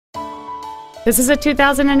This is a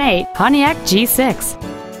 2008 Pontiac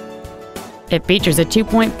G6. It features a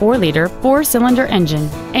 2.4-liter four-cylinder engine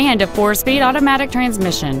and a 4-speed automatic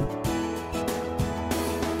transmission.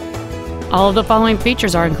 All of the following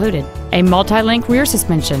features are included: a multi-link rear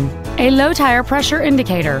suspension, a low tire pressure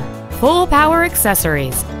indicator, full power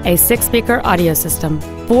accessories, a 6-speaker audio system,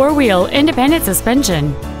 4-wheel independent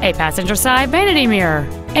suspension, a passenger side vanity mirror,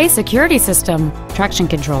 a security system, traction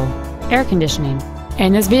control, air conditioning,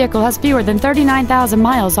 and this vehicle has fewer than 39,000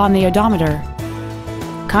 miles on the odometer.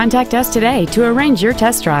 Contact us today to arrange your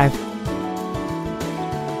test drive.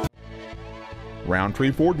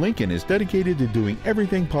 Rountree Ford Lincoln is dedicated to doing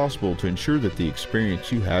everything possible to ensure that the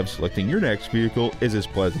experience you have selecting your next vehicle is as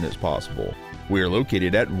pleasant as possible. We are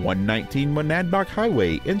located at 119 Monadnock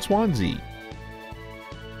Highway in Swansea.